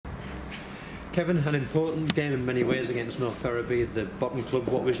Kevin, an important game in many ways against North Ferriby, the bottom club.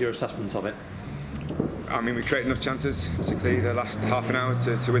 What was your assessment of it? I mean, we created enough chances, particularly the last half an hour,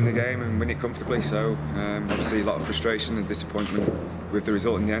 to win the game and win it comfortably. So obviously a lot of frustration and disappointment with the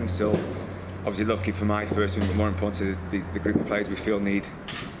result in the end. Still, obviously lucky for my first win, but more importantly, the group of players we feel need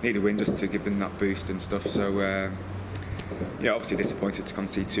a win just to give them that boost and stuff. So yeah, obviously disappointed to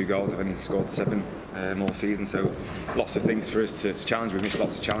concede 2 goals. I've only scored 7 all season, so lots of things for us to challenge. We missed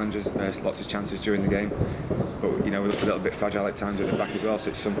lots of challenges, lots of chances during the game, but you know, we looked a little bit fragile at times at the back as well.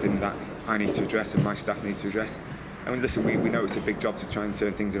 So it's something that I need to address and my staff needs to address. And listen, we know it's a big job to try and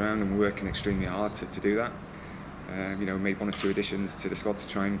turn things around, and we're working extremely hard to do that. You know, we made 1 or 2 additions to the squad to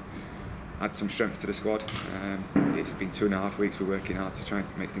try and add some strength to the squad. It's been 2.5 weeks. We're working hard to try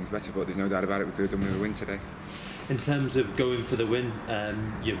and make things better, but there's no doubt about it, we could have done with a win today. In terms of going for the win,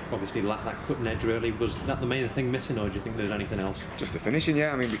 you obviously lacked that cutting edge really. Was that the main thing missing, or do you think there's anything else? Just the finishing,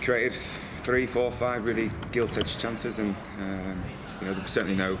 yeah. I mean, we created 3, 4, 5 really gilt-edged chances, and you know, there's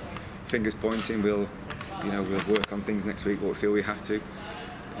certainly no fingers pointing. We'll work on things next week, but we feel we have to.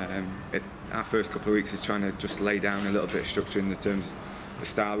 Our first couple of weeks is trying to just lay down a little bit of structure in the terms of the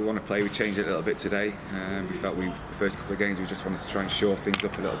style we want to play. We changed it a little bit today. We felt the first couple of games we just wanted to try and shore things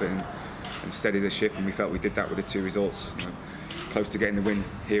up a little bit and steady the ship, and we felt we did that with the 2 results. You know, close to getting the win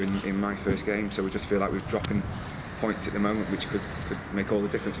here in my first game, so we just feel like we're dropping points at the moment, which could make all the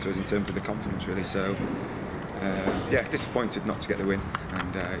difference to us in terms of the confidence really. So yeah, disappointed not to get the win,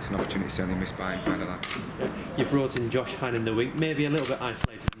 and it's an opportunity certainly missed by the lads. You brought in Josh Hine in the week, maybe a little bit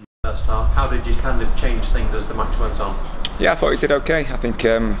isolated in the first half. How did you kind of change things as the match went on? Yeah, I thought he did okay. I think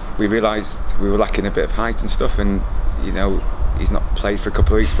we realised we were lacking a bit of height and stuff, and you know, he's not played for a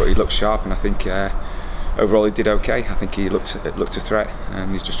couple of weeks, but he looked sharp, and I think overall he did okay. I think he looked a threat,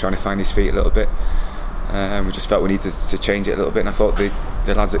 and he's just trying to find his feet a little bit. We just felt we needed to change it a little bit, and I thought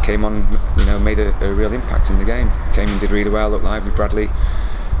the lads that came on, you know, made a real impact in the game. Came and did really well, looked lively. Bradley,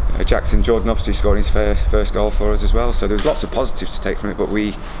 Jackson, Jordan obviously scored his first goal for us as well. So there was lots of positives to take from it, but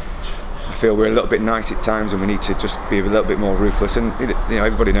I feel we're a little bit nice at times, and we need to just be a little bit more ruthless. And you know,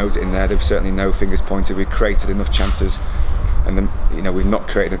 everybody knows it in there. There was certainly no fingers pointed. We created enough chances, and then you know, we've not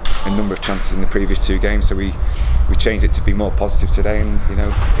created a number of chances in the previous 2 games. So we changed it to be more positive today, and you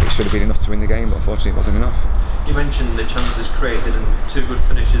know, it should have been enough to win the game, but unfortunately it wasn't enough. You mentioned the chances created and 2 good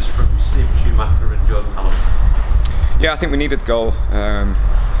finishes from Steve Schumacher and Jordan Hallam. Yeah, I think we needed the goal.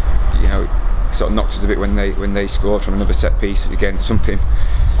 You know, it sort of knocked us a bit when they scored from another set piece. Again, something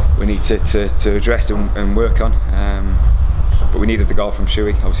we need to address and work on. But we needed the goal from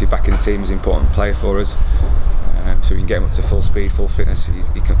Shuey. Obviously back in the team is an important player for us. So we can get him up to full speed, full fitness. He's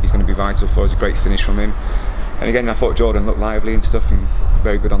going to be vital for us. A great finish from him. And again, I thought Jordan looked lively and stuff, and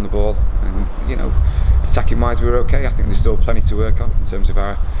very good on the ball. And you know, attacking wise, we were okay. I think there's still plenty to work on in terms of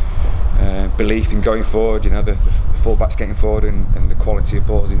our belief in going forward. You know, the full-backs getting forward, and the quality of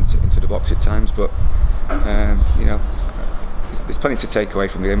balls into the box at times. But you know, there's plenty to take away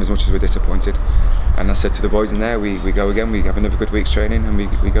from the game, as much as we're disappointed. And I said to the boys in there, we go again. We have another good week's training, and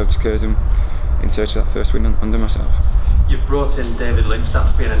we go to Curzon in search of that first win under myself. You've brought in David Lynch.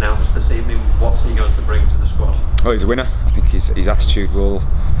 That's been announced this evening. What's he going to bring to the squad? Well, he's a winner. I think his attitude will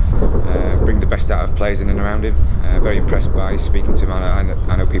bring the best out of players in and around him. Very impressed by speaking to him.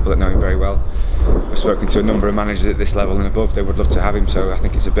 I know people that know him very well. I've spoken to a number of managers at this level and above. They would love to have him, so I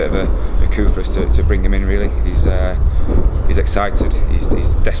think it's a bit of a coup for us to bring him in really. He's excited,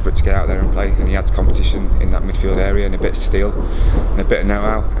 he's desperate to get out there and play, and he adds competition in that midfield area, and a bit of steel and a bit of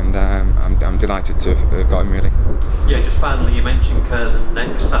know-how, and I'm delighted to have got him really. Yeah, just finally, you mentioned Curzon.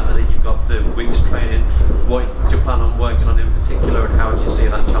 Next Saturday you've got the week's training. What do you plan on working on in particular, and how do you see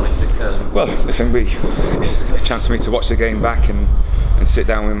that challenge at Curzon? Well, listen, it's a chance for me to watch the game back and sit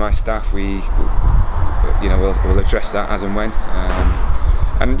down with my staff. We'll address that as and when.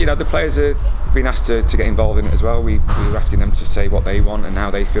 And you know, the players are being asked to get involved in it as well. We're asking them to say what they want and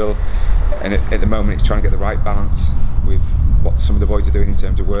how they feel. And at the moment, it's trying to get the right balance with what some of the boys are doing in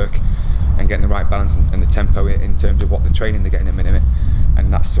terms of work, and getting the right balance and the tempo in terms of what the training they're getting at the minute.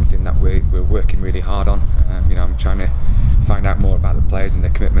 And that's something that we're working really hard on. You know, I'm trying to find out more about the players and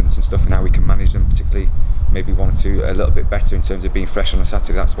their commitments and stuff, and how we can manage them, particularly maybe 1 or 2 a little bit better in terms of being fresh on a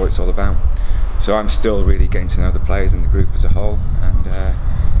Saturday. That's what it's all about. So I'm still really getting to know the players and the group as a whole, and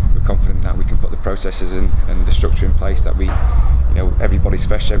we're confident that we can put the processes and the structure in place, that you know, everybody's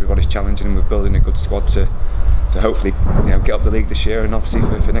fresh, everybody's challenging, and we're building a good squad to hopefully, you know, get up the league this year, and obviously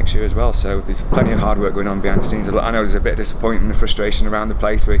for next year as well. So there's plenty of hard work going on behind the scenes. I know there's a bit of disappointment and frustration around the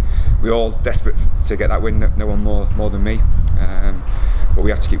place. We're all desperate to get that win. No one more than me. But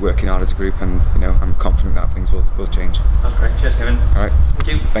we have to keep working hard as a group, and you know, I'm confident that things will change. That's great. Cheers, Kevin. All right. Thank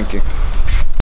you. Thank you.